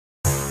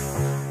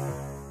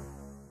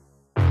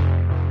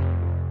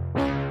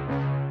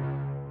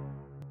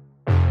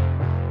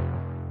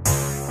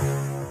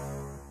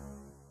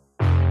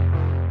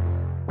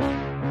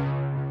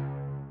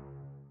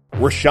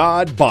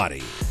Rashaad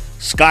Boddie,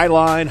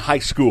 Skyline High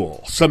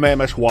School,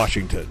 Sammamish,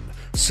 Washington,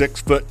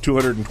 6 foot,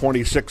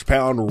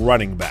 226-pound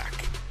running back.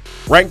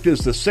 Ranked as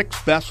the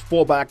 6th best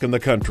fullback in the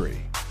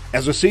country.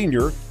 As a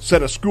senior,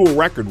 set a school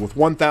record with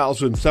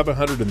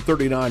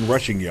 1,739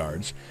 rushing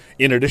yards,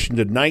 in addition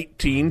to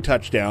 19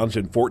 touchdowns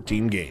in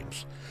 14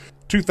 games.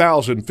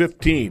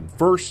 2015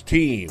 First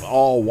Team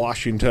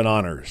All-Washington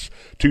honors.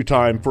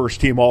 2-time First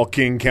Team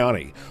All-King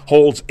County.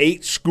 Holds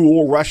 8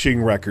 school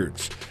rushing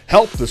records.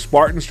 Helped the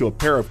Spartans to a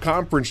pair of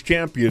conference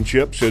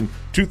championships in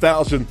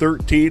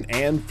 2013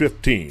 and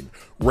 15.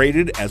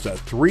 Rated as a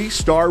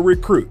 3-star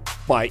recruit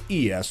by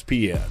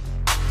ESPN.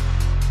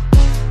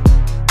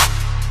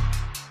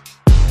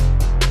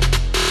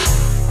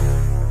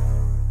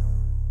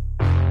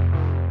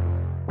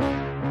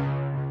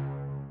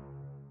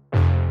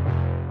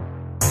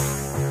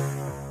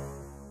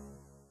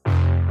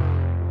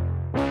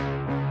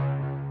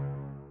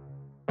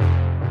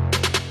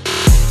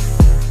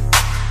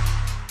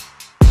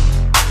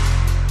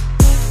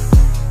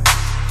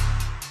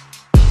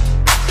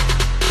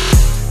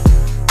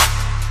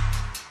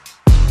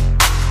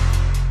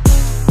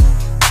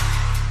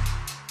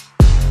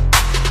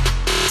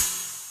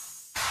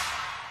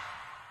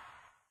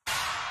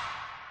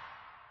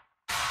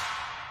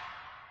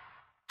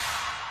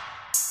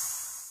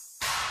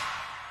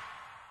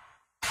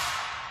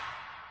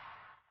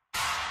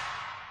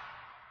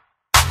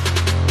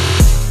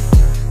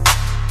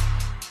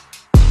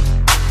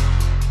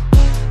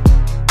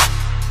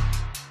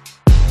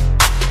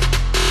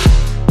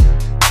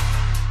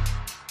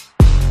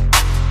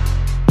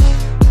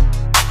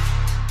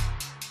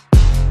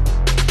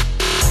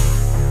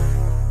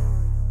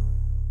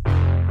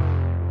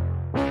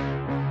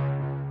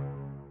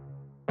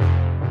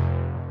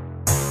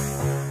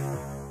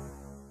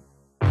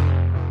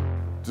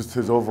 Just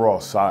his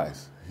overall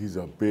size. He's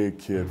a big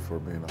kid for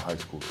being a high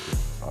school kid.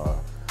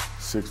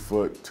 6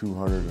 foot,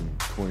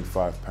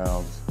 225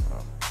 pounds.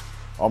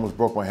 Almost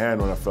broke my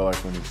hand when I felt like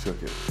when he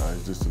shook it.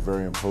 He's just a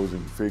very imposing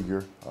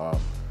figure.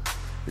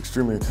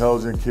 Extremely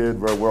intelligent kid,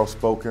 very well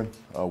spoken,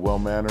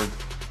 well-mannered.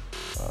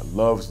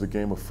 Loves the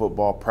game of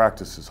football,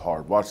 practices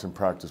hard. Watched him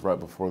practice right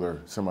before their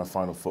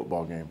semifinal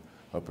football game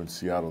up in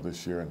Seattle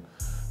this year, and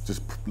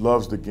just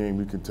loves the game.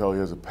 You can tell he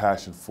has a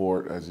passion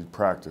for it as he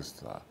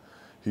practiced.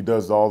 He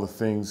does all the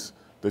things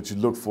that you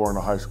look for in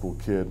a high school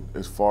kid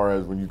as far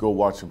as when you go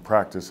watch him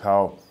practice,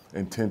 how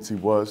intense he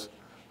was,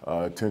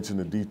 attention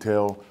to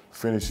detail,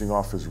 finishing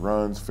off his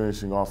runs,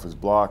 finishing off his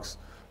blocks,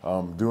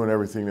 doing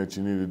everything that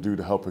you need to do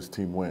to help his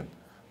team win.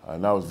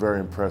 And that was very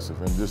impressive.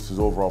 And just his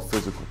overall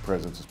physical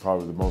presence is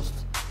probably the most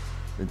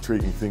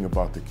intriguing thing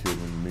about the kid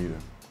when you meet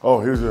him. Oh,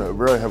 he was a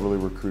very heavily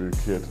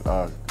recruited kid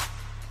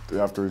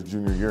after his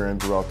junior year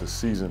and throughout the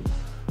season.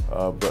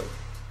 But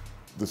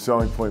the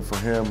selling point for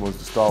him was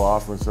the style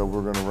of offense that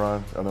we're going to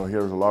run. I know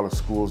there was a lot of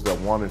schools that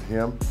wanted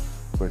him,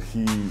 but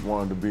he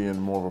wanted to be in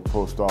more of a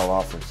pro-style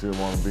offense. He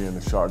didn't want to be in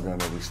the shotgun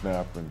every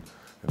snap and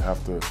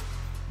have to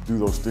do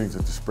those things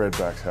that the spread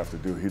backs have to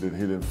do. He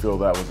didn't feel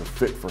that was a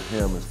fit for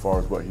him as far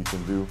as what he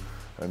can do.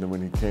 And then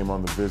when he came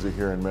on the visit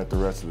here and met the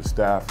rest of the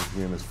staff,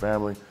 he and his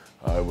family,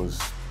 it was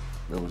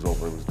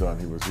over. It was done.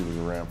 He was a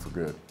Ram for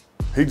good.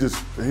 He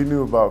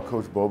knew about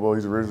Coach Bobo.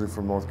 He's originally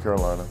from North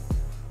Carolina,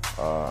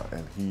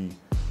 and he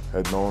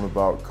had known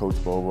about Coach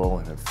Bobo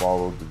and had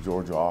followed the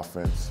Georgia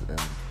offense. And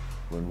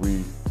when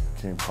we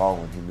came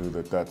calling, he knew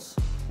that that's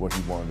what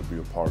he wanted to be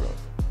a part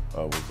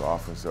of, was the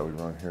offense that we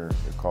run here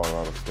at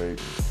Colorado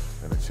State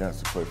and a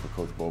chance to play for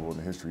Coach Bobo and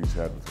the history he's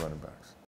had with running backs.